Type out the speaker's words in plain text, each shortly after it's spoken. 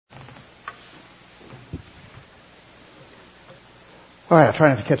All right, I'll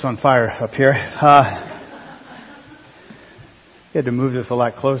try not to catch on fire up here. We had to move this a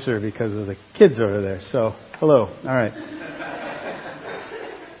lot closer because of the kids over there. So, hello. All right.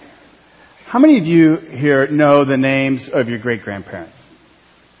 How many of you here know the names of your great-grandparents?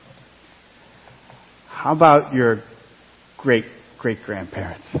 How about your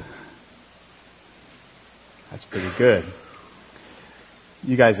great-great-grandparents? That's pretty good.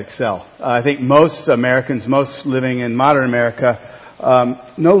 You guys excel. I think most Americans, most living in modern America,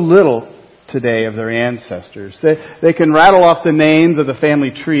 know little today of their ancestors. They can rattle off the names of the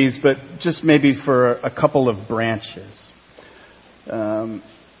family trees, but just maybe for a couple of branches.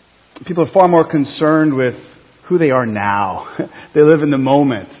 People are far more concerned with who they are now. They live in the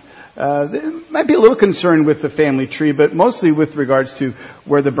moment. They might be a little concerned with the family tree, but mostly with regards to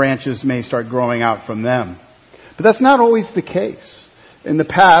where the branches may start growing out from them. But that's not always the case. In the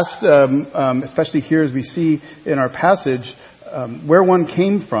past, especially here as we see in our passage, where one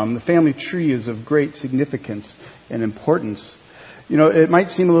came from, the family tree is of great significance and importance. You know, it might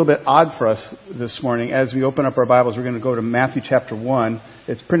seem a little bit odd for us this morning as we open up our Bibles. We're going to go to Matthew chapter 1.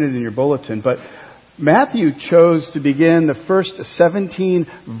 It's printed in your bulletin. But Matthew chose to begin the first 17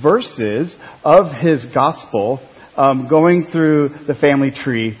 verses of his gospel going through the family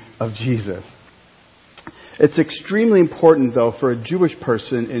tree of Jesus. It's extremely important, though, for a Jewish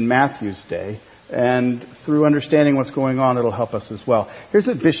person in Matthew's day. And through understanding what's going on, it'll help us as well. Here's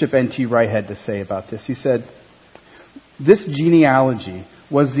what Bishop N.T. Wright had to say about this. He said, "This genealogy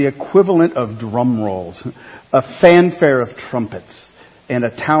was the equivalent of drum rolls, a fanfare of trumpets, and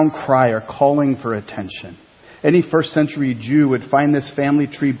a town crier calling for attention. Any first century Jew would find this family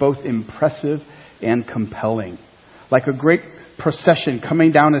tree both impressive and compelling. Like a great procession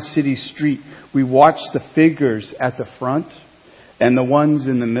coming down a city street, we watch the figures at the front and the ones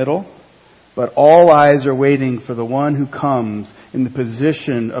in the middle. But all eyes are waiting for the one who comes in the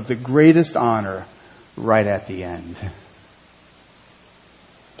position of the greatest honor right at the end."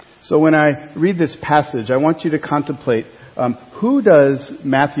 So when I read this passage, I want you to contemplate, who does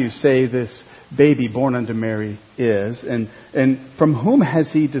Matthew say this baby born unto Mary is? And from whom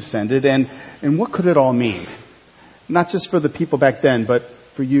has he descended? And what could it all mean? Not just for the people back then, but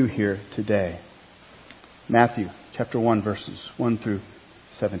for you here today. Matthew chapter 1, verses 1 through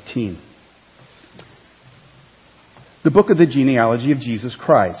 17. The book of the genealogy of Jesus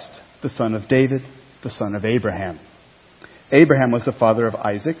Christ, the son of David, the son of Abraham. Abraham was the father of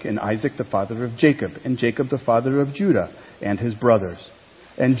Isaac, and Isaac the father of Jacob, and Jacob the father of Judah and his brothers,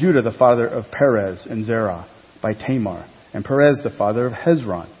 and Judah the father of Perez and Zerah by Tamar, and Perez the father of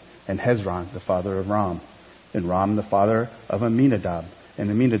Hezron, and Hezron the father of Ram, and Ram the father of Amminadab, and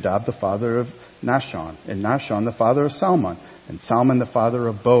Amminadab the father of Nahshon, and Nahshon the father of Salmon, and Salmon the father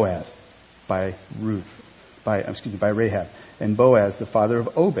of Boaz by Rahab, and Boaz the father of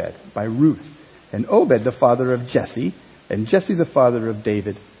Obed by Ruth, and Obed the father of Jesse, and Jesse the father of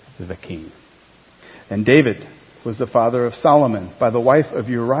David the king. And David was the father of Solomon by the wife of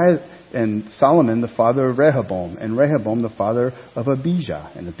Uriah, and Solomon the father of Rehoboam, and Rehoboam the father of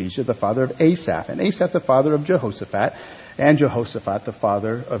Abijah, and Abijah the father of Asaph, and Asaph the father of Jehoshaphat, and Jehoshaphat the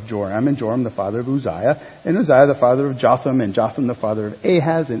father of Joram, and Joram the father of Uzziah, and Uzziah the father of Jotham, and Jotham the father of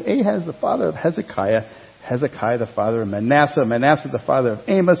Ahaz, and Ahaz the father of Hezekiah, Hezekiah the father of Manasseh, Manasseh the father of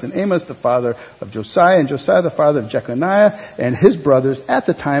Amos, and Amos the father of Josiah, and Josiah the father of Jeconiah, and his brothers at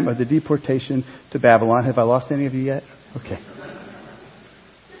the time of the deportation to Babylon. Have I lost any of you yet? Okay.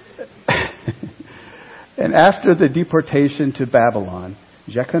 And after the deportation to Babylon,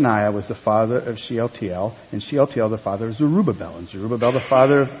 Jeconiah was the father of Shealtiel, and Shealtiel the father of Zerubbabel, and Zerubbabel the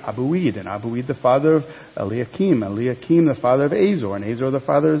father of Abuid, and Abuid the father of Eliakim, Eliakim the father of Azor, and Azor the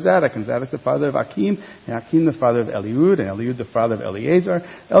father of Zadok, and Zadok the father of Achim, and Achim the father of Eliud, and Eliud the father of Eleazar,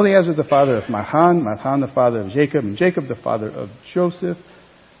 Eleazar the father of Mahan, Mahan the father of Jacob, and Jacob the father of Joseph,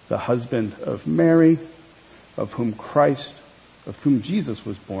 the husband of Mary, of whom Jesus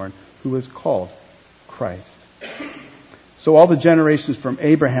was born, who was called Christ. So all the generations from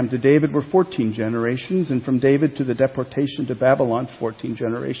Abraham to David were 14 generations, and from David to the deportation to Babylon, 14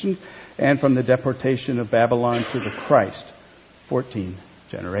 generations, and from the deportation of Babylon to the Christ, 14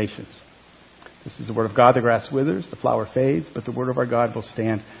 generations. This is the word of God. The grass withers, the flower fades, but the word of our God will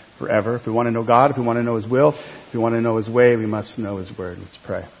stand forever. If we want to know God, if we want to know His will, if we want to know His way, we must know His word. Let's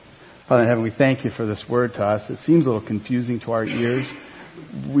pray. Father in heaven, we thank you for this word to us. It seems a little confusing to our ears.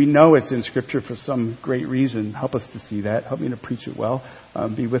 We know it's in Scripture for some great reason. Help us to see that. Help me to preach it well.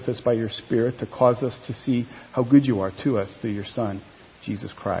 Be with us by your Spirit to cause us to see how good you are to us through your Son,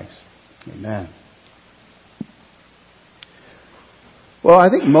 Jesus Christ. Amen. Well, I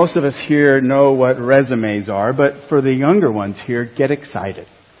think most of us here know what resumes are, but for the younger ones here, get excited.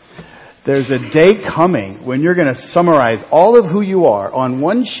 There's a day coming when you're going to summarize all of who you are on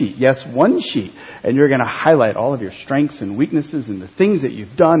one sheet. Yes, one sheet. And you're going to highlight all of your strengths and weaknesses and the things that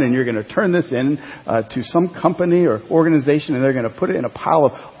you've done. And you're going to turn this in to some company or organization. And they're going to put it in a pile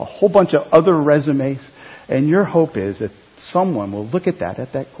of a whole bunch of other resumes. And your hope is that someone will look at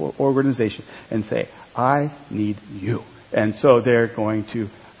that organization and say, I need you. And so they're going to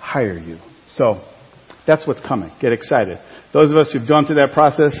hire you. So that's what's coming. Get excited. Those of us who've gone through that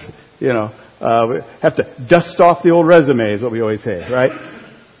process, we have to dust off the old resume is what we always say, right?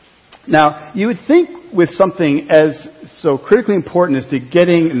 Now, you would think with something as so critically important as to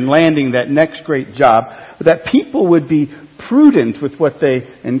getting and landing that next great job, that people would be prudent with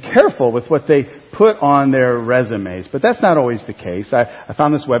and careful with what they put on their resumes. But that's not always the case. I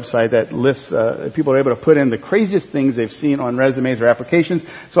found this website that lists, people are able to put in the craziest things they've seen on resumes or applications.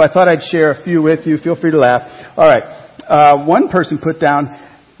 So I thought I'd share a few with you. Feel free to laugh. All right. One person put down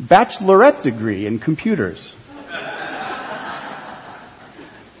bachelorette degree in computers.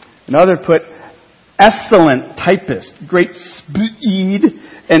 Another put excellent typist, great speed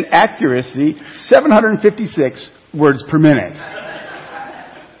and accuracy, 756 words per minute.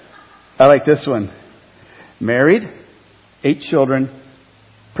 I like this one. Married, 8 children,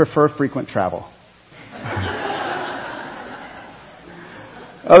 prefer frequent travel.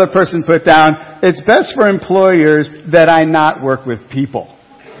 Other person put down, it's best for employers that I not work with people.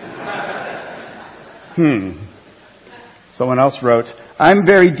 Someone else wrote, I'm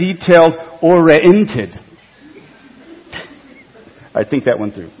very detailed oriented. I think that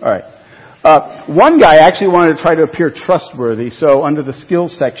went through. All right. One guy actually wanted to try to appear trustworthy, so under the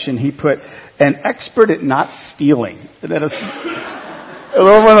skills section, he put an expert at not stealing. And then a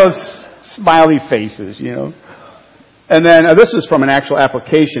little one of those smiley faces, And then this is from an actual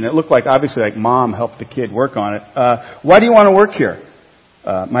application. It looked like, obviously, like mom helped the kid work on it. Why do you want to work here?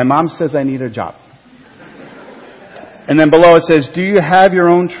 My mom says I need a job. And then below it says, do you have your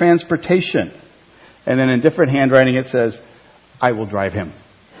own transportation? And then in different handwriting it says, I will drive him.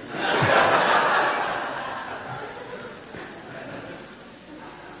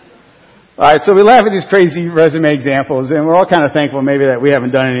 All right, so we laugh at these crazy resume examples, and we're all kind of thankful maybe that we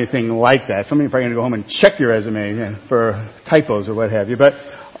haven't done anything like that. Some of you are probably going to go home and check your resume for typos or what have you. But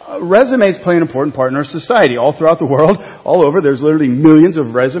resumes play an important part in our society. All throughout the world, all over, there's literally millions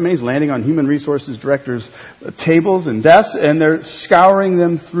of resumes landing on human resources directors' tables and desks, and they're scouring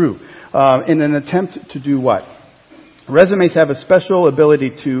them through in an attempt to do what? Resumes have a special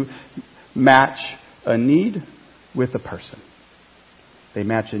ability to match a need with a person. They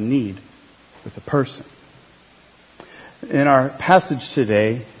match a need with a person. In our passage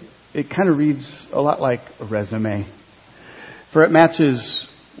today, it kind of reads a lot like a resume. For it matches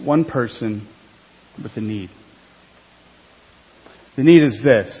one person with a need. The need is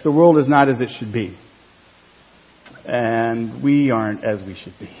this. The world is not as it should be. And we aren't as we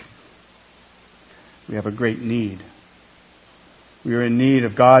should be. We have a great need. We are in need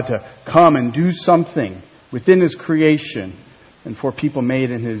of God to come and do something within His creation and for people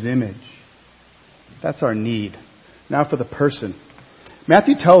made in His image. That's our need. Now for the person.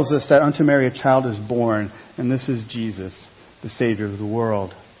 Matthew tells us that unto Mary a child is born, and this is Jesus, the Savior of the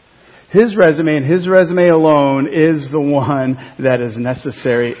world. His resume and His resume alone is the one that is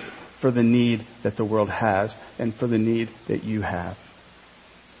necessary for the need that the world has and for the need that you have.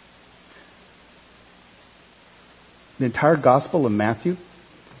 The entire Gospel of Matthew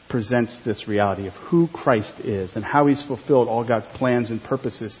presents this reality of who Christ is and how He's fulfilled all God's plans and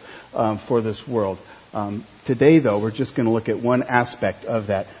purposes for this world. Today, though, we're just going to look at one aspect of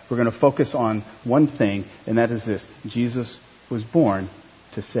that. We're going to focus on one thing, and that is this. Jesus was born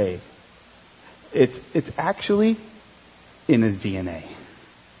to save. It's actually in His DNA.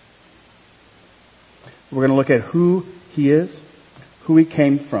 We're going to look at who He is, who He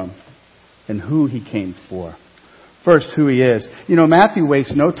came from, and who He came for. First, who He is. Matthew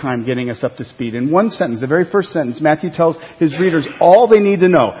wastes no time getting us up to speed. In one sentence, the very first sentence, Matthew tells his readers all they need to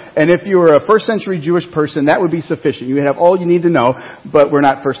know. And if you were a first century Jewish person, that would be sufficient. You would have all you need to know, but we're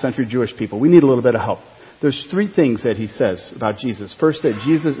not first century Jewish people. We need a little bit of help. There's 3 things that he says about Jesus. First, that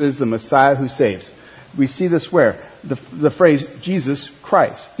Jesus is the Messiah who saves. We see this where? The phrase, Jesus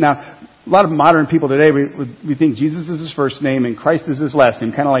Christ. Now, a lot of modern people today, we think Jesus is His first name and Christ is His last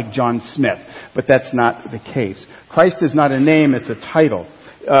name, kind of like John Smith. But that's not the case. Christ is not a name, it's a title.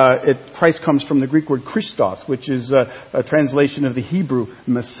 Christ comes from the Greek word Christos, which is a translation of the Hebrew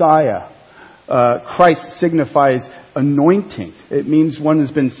Messiah. Christ signifies anointing. It means one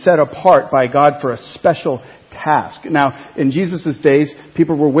has been set apart by God for a special task. Now, in Jesus' days,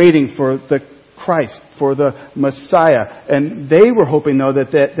 people were waiting for the Christ, for the Messiah. And they were hoping, though,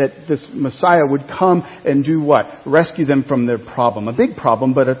 that this Messiah would come and do what? Rescue them from their problem. A big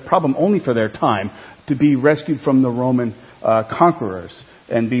problem, but a problem only for their time, to be rescued from the Roman conquerors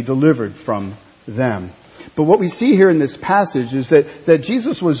and be delivered from them. But what we see here in this passage is that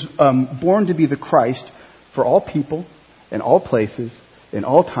Jesus was born to be the Christ for all people, in all places, in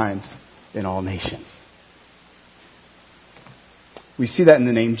all times, in all nations. We see that in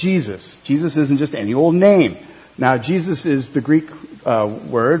the name Jesus. Jesus isn't just any old name. Now, Jesus is the Greek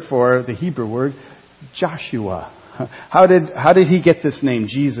word for the Hebrew word Joshua. How did he get this name,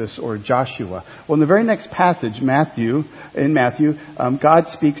 Jesus or Joshua? Well, in the very next passage, in Matthew, God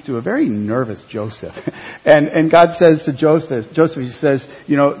speaks to a very nervous Joseph. And God says to Joseph, he says,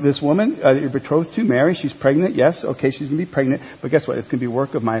 this woman that you're betrothed to, Mary, she's pregnant. Yes, okay, she's going to be pregnant. But guess what? It's going to be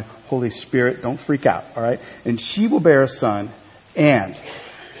work of my Holy Spirit. Don't freak out, all right? And she will bear a son, and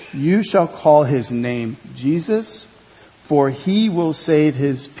you shall call his name Jesus, for he will save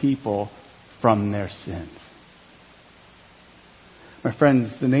his people from their sins. My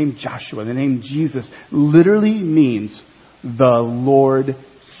friends, the name Joshua, the name Jesus, literally means the Lord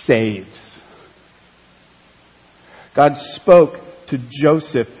saves. God spoke to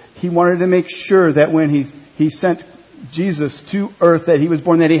Joseph. He wanted to make sure that when he sent Jesus to earth, that he was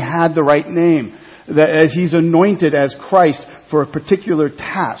born, that he had the right name. That as he's anointed as Christ for a particular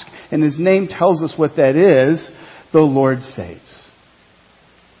task. And his name tells us what that is. The Lord saves.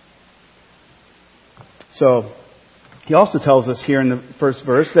 So, he also tells us here in the first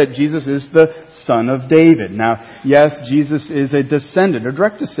verse that Jesus is the Son of David. Now, yes, Jesus is a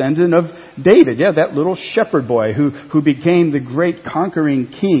direct descendant of David. Yeah, that little shepherd boy who became the great conquering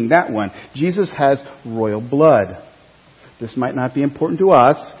king. That one. Jesus has royal blood. This might not be important to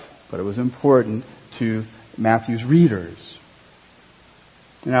us, but it was important to Matthew's readers.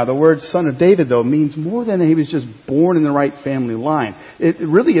 Now, the word Son of David, though, means more than he was just born in the right family line. It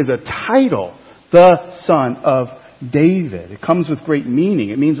really is a title. The Son of David. It comes with great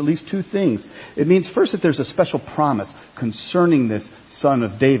meaning. It means at least two things. It means first that there's a special promise concerning this Son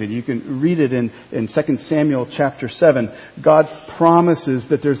of David. You can read it in 2 Samuel chapter 7. God promises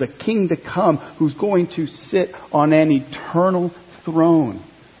that there's a king to come who's going to sit on an eternal throne.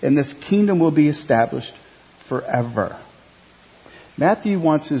 And this kingdom will be established forever. Matthew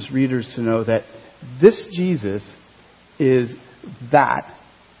wants his readers to know that this Jesus is that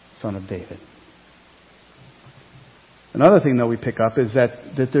Son of David. Another thing that we pick up is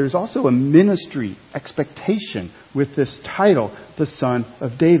that there's also a ministry expectation with this title, the Son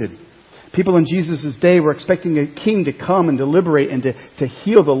of David. People in Jesus' day were expecting a king to come and to liberate and to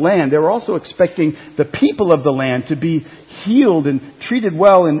heal the land. They were also expecting the people of the land to be healed and treated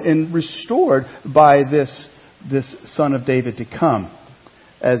well and restored by this Son of David to come.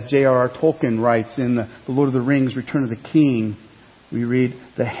 As J.R.R. Tolkien writes in The Lord of the Rings, Return of the King, we read,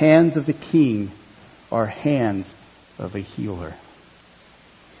 "The hands of the king are hands of a healer."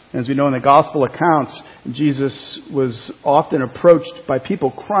 As we know in the gospel accounts, Jesus was often approached by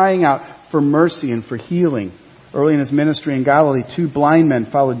people crying out for mercy and for healing. Early in his ministry in Galilee, 2 blind men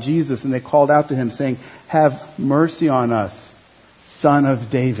followed Jesus and they called out to him saying, "Have mercy on us, Son of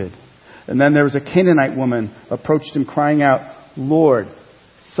David." And then there was a Canaanite woman approached him crying out, "Lord,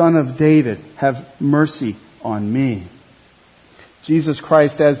 Son of David, have mercy on me." Jesus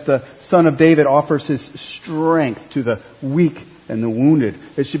Christ, as the Son of David, offers his strength to the weak and the wounded.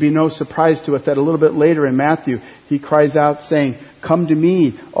 It should be no surprise to us that a little bit later in Matthew, he cries out saying, "Come to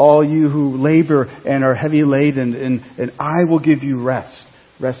me, all you who labor and are heavy laden, and I will give you rest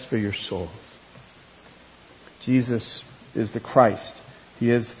for your souls." Jesus is the Christ.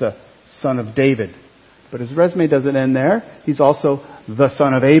 He is the Son of David. But his resume doesn't end there. He's also the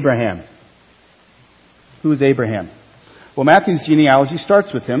son of Abraham. Who is Abraham? Well, Matthew's genealogy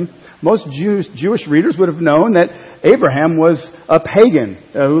starts with him. Most Jewish readers would have known that Abraham was a pagan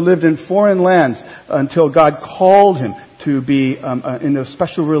who lived in foreign lands until God called him to be in a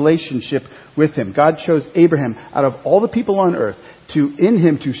special relationship with him. God chose Abraham out of all the people on earth in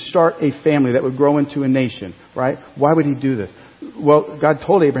him to start a family that would grow into a nation, right? Why would he do this? Well, God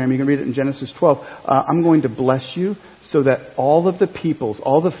told Abraham, you can read it in Genesis 12, I'm going to bless you so that all of the peoples,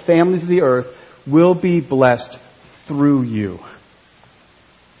 all the families of the earth will be blessed through you.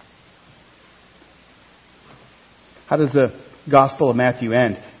 How does the Gospel of Matthew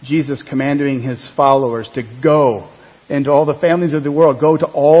end? Jesus commanding his followers to go into all the families of the world, go to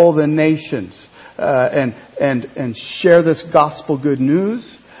all the nations, and share this gospel good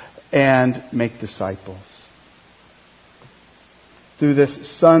news and make disciples. through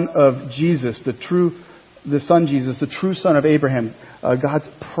this son of Jesus, the true son of Abraham, God's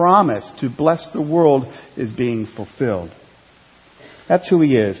promise to bless the world is being fulfilled. That's who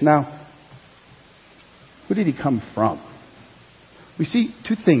he is. Now, who did he come from? We see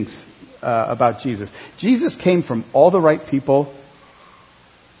two things about Jesus. Jesus came from all the right people,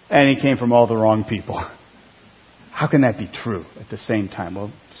 and he came from all the wrong people. How can that be true at the same time?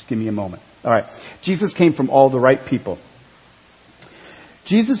 Well, just give me a moment. All right. Jesus came from all the right people.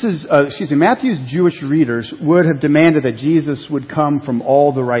 Matthew's Jewish readers would have demanded that Jesus would come from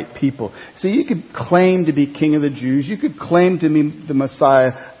all the right people. So you could claim to be King of the Jews, you could claim to be the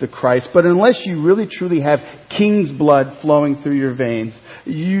Messiah, the Christ, but unless you really truly have king's blood flowing through your veins,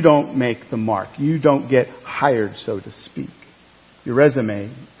 you don't make the mark. You don't get hired, so to speak. Your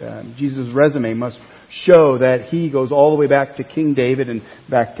resume, Jesus' resume must show that he goes all the way back to King David and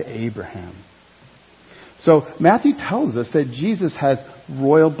back to Abraham. So Matthew tells us that Jesus has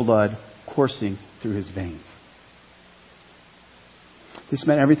royal blood coursing through his veins. This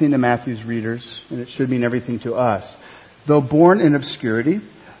meant everything to Matthew's readers, and it should mean everything to us. Though born in obscurity,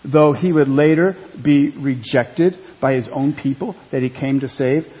 though he would later be rejected by his own people that he came to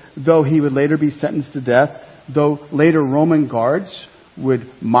save, though he would later be sentenced to death, though later Roman guards would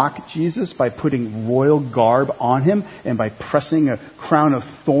mock Jesus by putting royal garb on him and by pressing a crown of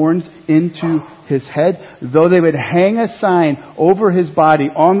thorns into his head, though they would hang a sign over his body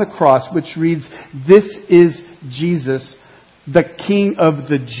on the cross which reads, "This is Jesus, the King of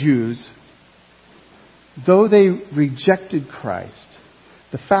the Jews," though they rejected Christ,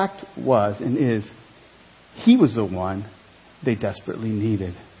 the fact was and is, he was the one they desperately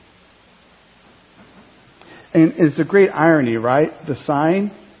needed. And it's a great irony, right? The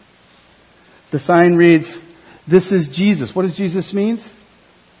sign reads, "This is Jesus." What does Jesus mean?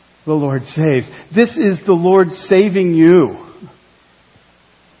 The Lord saves. This is the Lord saving you.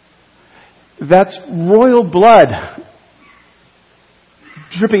 That's royal blood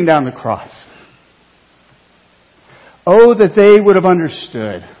dripping down the cross. Oh, that they would have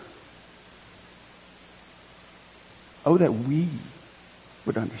understood. Oh, that we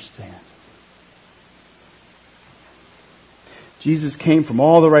would understand. Jesus came from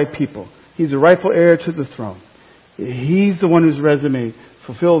all the right people. He's the rightful heir to the throne. He's the one whose resume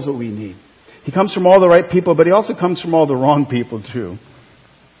fulfills what we need. He comes from all the right people, but he also comes from all the wrong people too.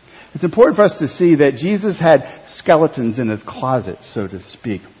 It's important for us to see that Jesus had skeletons in his closet, so to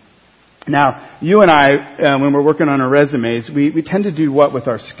speak. Now, you and I, when we're working on our resumes, we tend to do what with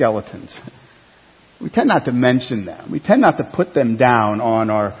our skeletons? We tend not to mention them. We tend not to put them down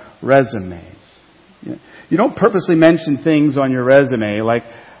on our resumes. You don't purposely mention things on your resume like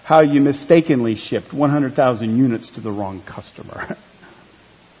how you mistakenly shipped 100,000 units to the wrong customer.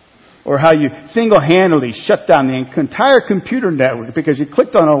 Or how you single-handedly shut down the entire computer network because you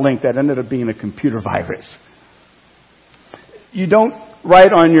clicked on a link that ended up being a computer virus. You don't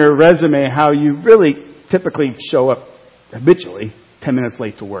write on your resume how you really typically show up habitually 10 minutes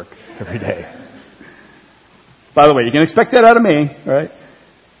late to work every day. By the way, you can expect that out of me, right?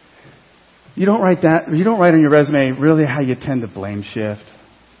 You don't write on your resume really how you tend to blame shift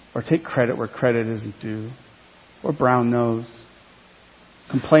or take credit where credit isn't due or brown nose,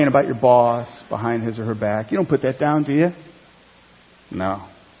 complain about your boss behind his or her back. You don't put that down, do you? No.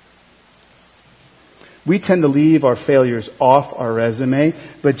 We tend to leave our failures off our resume,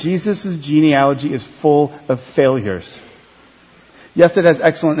 but Jesus' genealogy is full of failures. Yes, it has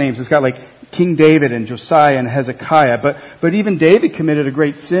excellent names. It's got like King David and Josiah and Hezekiah. But even David committed a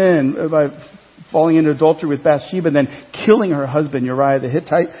great sin by falling into adultery with Bathsheba and then killing her husband Uriah the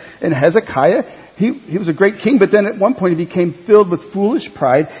Hittite. And Hezekiah, he was a great king, but then at one point he became filled with foolish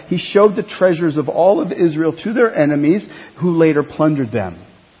pride. He showed the treasures of all of Israel to their enemies who later plundered them.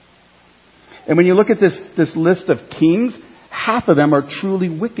 And when you look at this list of kings, half of them are truly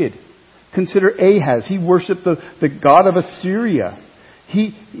wicked. Consider Ahaz. He worshipped the god of Assyria.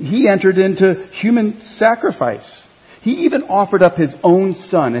 He entered into human sacrifice. He even offered up his own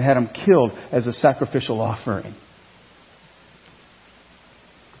son and had him killed as a sacrificial offering.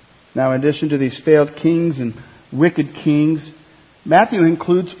 Now, in addition to these failed kings and wicked kings, Matthew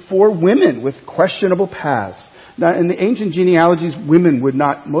includes 4 women with questionable paths. Now, in the ancient genealogies, women would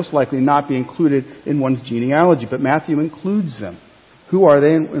most likely not be included in one's genealogy, but Matthew includes them. Who are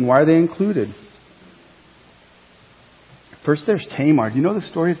they and why are they included? First, there's Tamar. Do you know the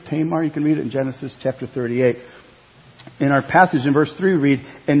story of Tamar? You can read it in Genesis chapter 38. In our passage in verse 3, we read,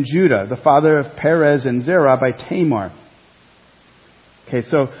 "And Judah, the father of Perez and Zerah by Tamar." Okay,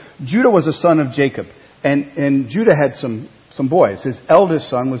 so Judah was a son of Jacob. And Judah had some some boys. His eldest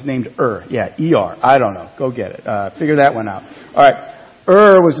son was named Yeah, E-R. I don't know. Go get it. Figure that one out. All right.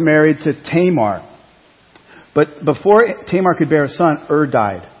 Was married to Tamar. But before Tamar could bear a son,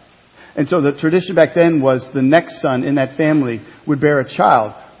 died. And so the tradition back then was the next son in that family would bear a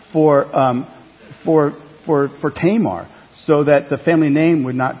child for Tamar, so that the family name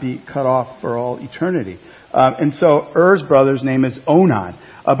would not be cut off for all eternity. And so brother's name is Onan.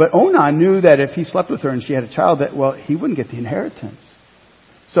 But Onan knew that if he slept with her and she had a child, he wouldn't get the inheritance.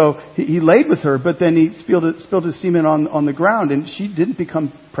 So he laid with her, but then he spilled his semen on the ground, and she didn't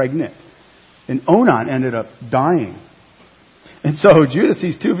become pregnant. And Onan ended up dying. And so Judah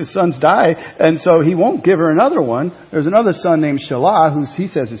sees two of his sons die, and so he won't give her another one. There's another son named Shelah, who he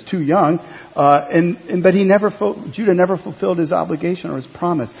says is too young, but Judah never fulfilled his obligation or his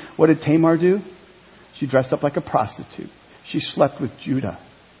promise. What did Tamar do? She dressed up like a prostitute. She slept with Judah,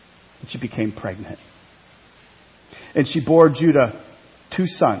 and she became pregnant. And she bore Judah 2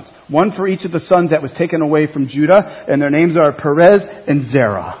 sons, one for each of the sons that was taken away from Judah, and their names are Perez and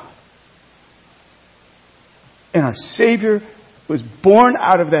Zerah. And our Savior was born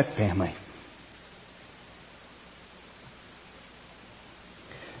out of that family.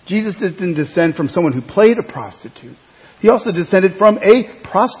 Jesus didn't descend from someone who played a prostitute. He also descended from a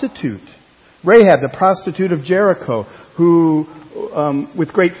prostitute. Rahab, the prostitute of Jericho, who,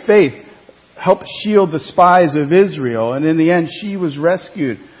 with great faith, helped shield the spies of Israel. And in the end, she was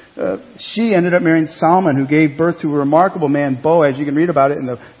rescued. She ended up marrying Solomon, who gave birth to a remarkable man, Boaz. You can read about it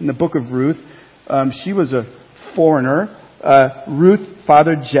in the book of Ruth. She was a foreigner. Ruth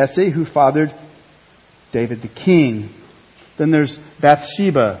fathered Jesse, who fathered David the king. Then there's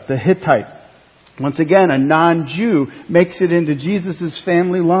Bathsheba, the Hittite. Once again, a non-Jew makes it into Jesus'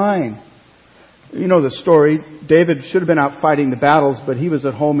 family line. You know the story. David should have been out fighting the battles, but he was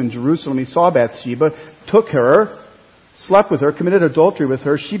at home in Jerusalem. He saw Bathsheba, took her, slept with her, committed adultery with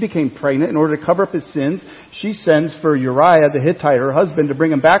her. She became pregnant. In order to cover up his sins, she sends for Uriah the Hittite, her husband, to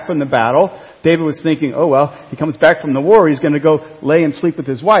bring him back from the battle. David was thinking, oh well, he comes back from the war, he's going to go lay and sleep with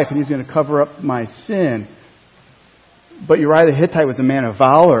his wife, and he's going to cover up my sin. But Uriah the Hittite was a man of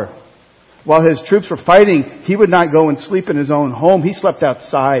valor. While his troops were fighting, he would not go and sleep in his own home. He slept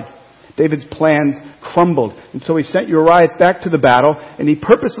outside. David's plans crumbled. And so he sent Uriah back to the battle, and he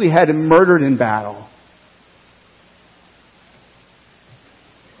purposely had him murdered in battle.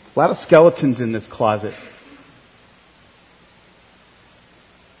 A lot of skeletons in this closet.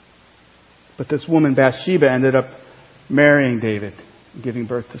 But this woman, Bathsheba, ended up marrying David and giving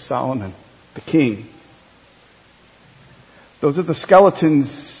birth to Solomon, the king. Those are the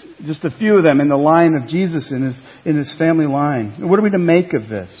skeletons, just a few of them in the line of Jesus in his family line. What are we to make of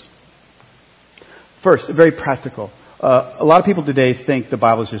this? First, very practical. A lot of people today think the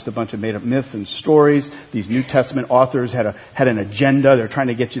Bible is just a bunch of made-up myths and stories. These New Testament authors had an agenda. They're trying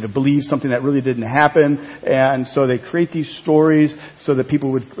to get you to believe something that really didn't happen, and so they create these stories so that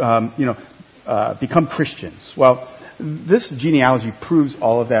people would, become Christians. Well, this genealogy proves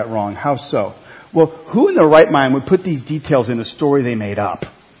all of that wrong. How so? Well, who in their right mind would put these details in a story they made up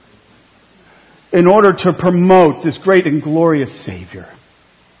in order to promote this great and glorious Savior?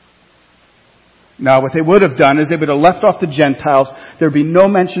 Now, what they would have done is they would have left off the Gentiles. There would be no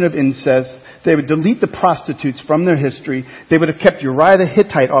mention of incest. They would delete the prostitutes from their history. They would have kept Uriah the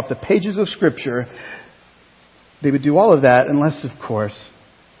Hittite off the pages of Scripture. They would do all of that unless, of course,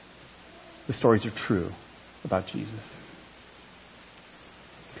 the stories are true about Jesus.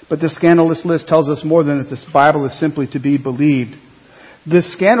 But this scandalous list tells us more than that this Bible is simply to be believed.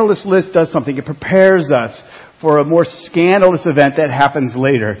 This scandalous list does something. It prepares us for a more scandalous event that happens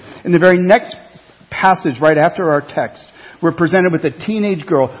later. In the very next passage, right after our text, we're presented with a teenage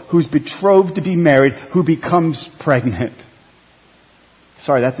girl who's betrothed to be married, who becomes pregnant.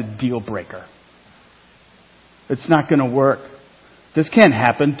 Sorry, that's a deal breaker. It's not going to work. This can't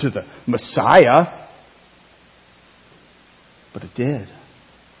happen to the Messiah. But it did.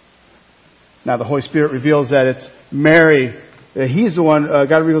 Now the Holy Spirit reveals that it's Mary. He's the one,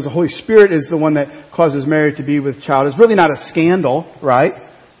 God reveals the Holy Spirit is the one that causes Mary to be with child. It's really not a scandal, right?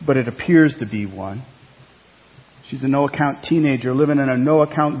 But it appears to be one. She's a no-account teenager living in a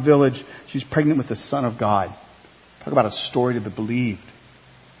no-account village. She's pregnant with the Son of God. Talk about a story to be believed.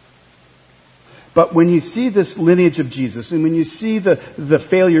 But when you see this lineage of Jesus, and when you see the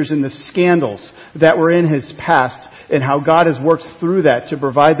failures and the scandals that were in his past, and how God has worked through that to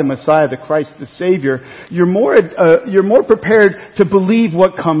provide the Messiah, the Christ, the Savior, you're more prepared to believe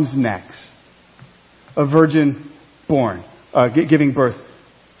what comes next. A virgin born, giving birth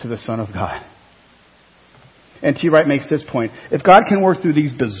to the Son of God. And T. Wright makes this point. If God can work through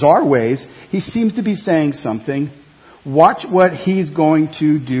these bizarre ways, he seems to be saying something. Watch what He's going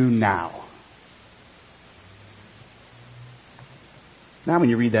to do now. Now when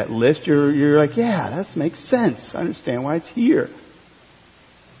you read that list, you're like, yeah, that makes sense. I understand why it's here.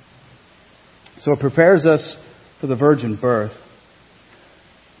 So it prepares us for the virgin birth,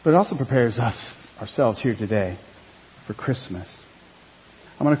 but it also prepares us, ourselves here today, for Christmas.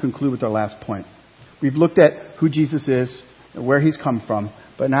 I'm going to conclude with our last point. We've looked at who Jesus is, and where He's come from,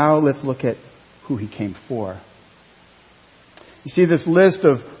 but now let's look at who He came for. You see, this list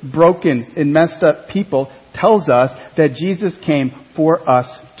of broken and messed up people tells us that Jesus came for us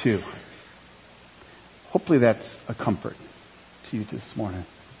too. Hopefully that's a comfort to you this morning.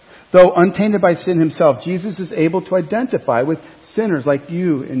 Though untainted by sin Himself, Jesus is able to identify with sinners like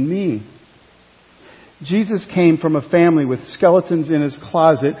you and me. Jesus came from a family with skeletons in His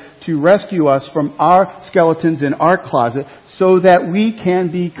closet to rescue us from our skeletons in our closet so that we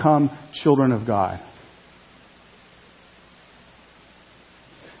can become children of God.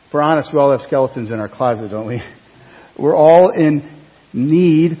 If we're honest, we all have skeletons in our closet, don't we? We're all in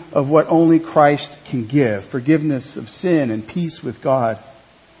need of what only Christ can give. Forgiveness of sin and peace with God.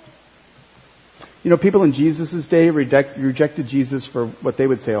 You know, people in Jesus' day rejected Jesus for what they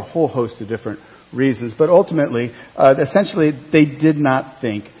would say a whole host of different reasons. But ultimately, essentially, they did not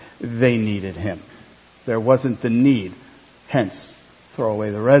think they needed Him. There wasn't the need. Hence, throw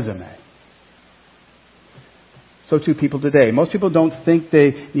away the resume. So too people today. Most people don't think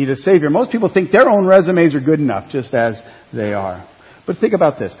they need a Savior. Most people think their own resumes are good enough just as they are. But think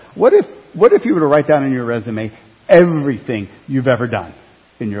about this. What if you were to write down in your resume everything you've ever done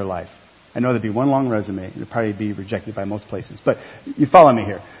in your life? I know there'd be one long resume. It would probably be rejected by most places. But you follow me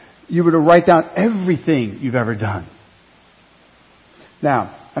here. You were to write down everything you've ever done.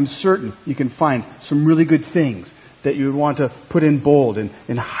 Now, I'm certain you can find some really good things that you would want to put in bold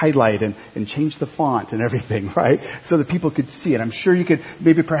and highlight and change the font and everything, right? So that people could see it. I'm sure you could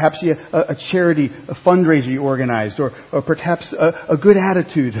maybe perhaps see a charity, a fundraiser you organized, or perhaps a good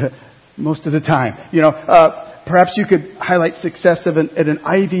attitude most of the time. You know, perhaps you could highlight success at an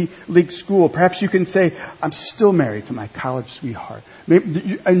Ivy League school. Perhaps you can say, I'm still married to my college sweetheart.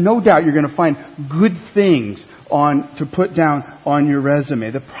 No doubt you're going to find good things to put down on your resume.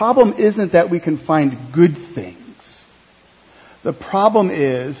 The problem isn't that we can find good things. The problem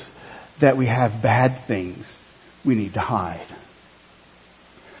is that we have bad things we need to hide.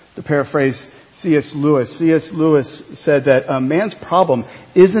 To paraphrase C.S. Lewis said that man's problem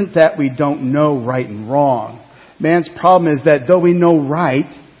isn't that we don't know right and wrong. Man's problem is that though we know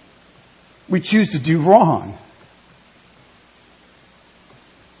right, we choose to do wrong.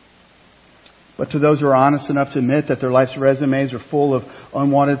 But to those who are honest enough to admit that their life's resumes are full of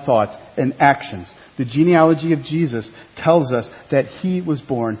unwanted thoughts and actions, the genealogy of Jesus tells us that He was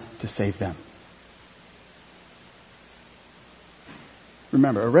born to save them.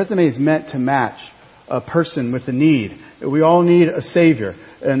 Remember, a resume is meant to match a person with a need. We all need a Savior,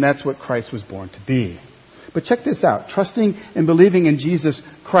 and that's what Christ was born to be. But check this out. Trusting and believing in Jesus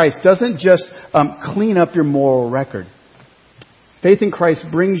Christ doesn't just clean up your moral record. Faith in Christ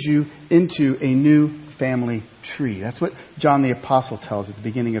brings you into a new family tree. That's what John the Apostle tells at the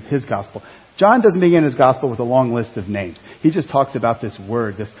beginning of his gospel. John doesn't begin his gospel with a long list of names. He just talks about this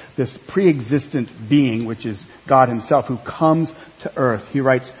Word, this pre-existent being, which is God Himself, who comes to earth. He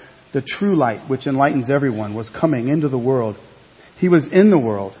writes, the true light, which enlightens everyone, was coming into the world. He was in the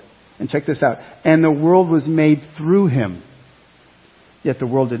world. And check this out. And the world was made through Him. Yet the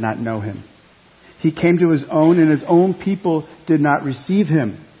world did not know Him. He came to His own, and His own people did not receive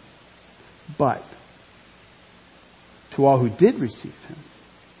Him. But to all who did receive Him,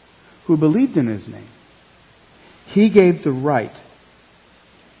 who believed in His name, He gave the right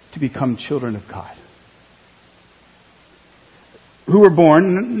to become children of God. Who were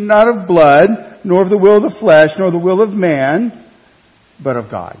born not of blood, nor of the will of the flesh, nor the will of man, but of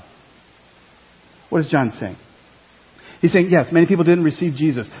God. What is John saying? He's saying, yes, many people didn't receive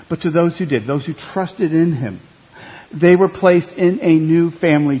Jesus, but to those who did, those who trusted in Him, they were placed in a new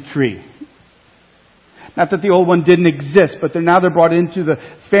family tree. Not that the old one didn't exist, but they're brought into the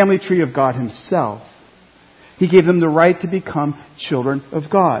family tree of God Himself. He gave them the right to become children of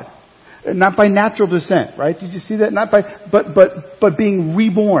God. Not by natural descent, right? Did you see that? Not by, but being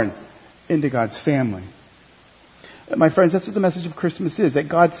reborn into God's family. My friends, that's what the message of Christmas is, that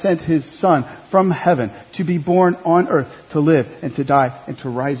God sent His Son from heaven to be born on earth, to live and to die and to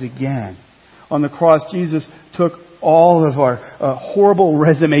rise again. On the cross, Jesus took all of our horrible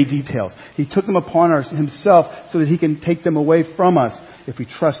resume details. He took them upon Himself so that He can take them away from us if we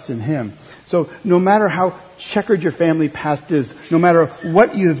trust in Him. So no matter how checkered your family past is, no matter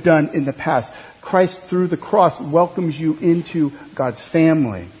what you have done in the past, Christ, through the cross, welcomes you into God's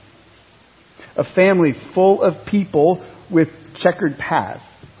family. A family full of people with checkered paths.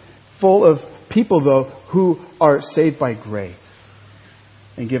 Full of people, though, who are saved by grace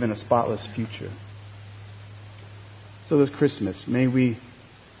and given a spotless future. So this Christmas, may we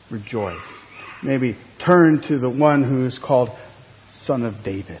rejoice. May we turn to the one who is called Son of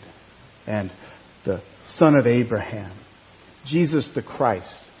David and the Son of Abraham. Jesus the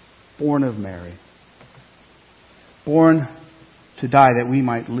Christ, born of Mary. Born to die that we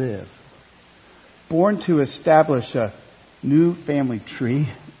might live. Born to establish a new family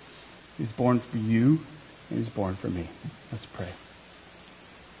tree. He's born for you and He's born for me. Let's pray.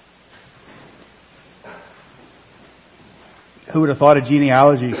 Who would have thought a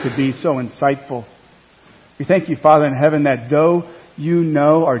genealogy could be so insightful? We thank you, Father in heaven, that though you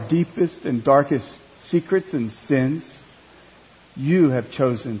know our deepest and darkest secrets and sins, you have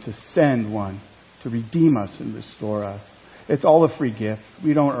chosen to send one to redeem us and restore us. It's all a free gift.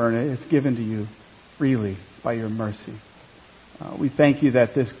 We don't earn it. It's given to you freely by your mercy. We thank you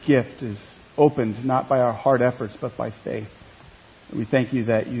that this gift is opened not by our hard efforts but by faith. We thank you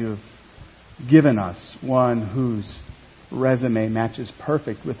that you have given us one whose resume matches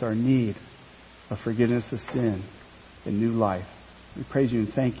perfect with our need of forgiveness of sin and new life. We praise you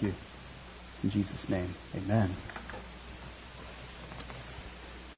and thank you. In Jesus' name, amen.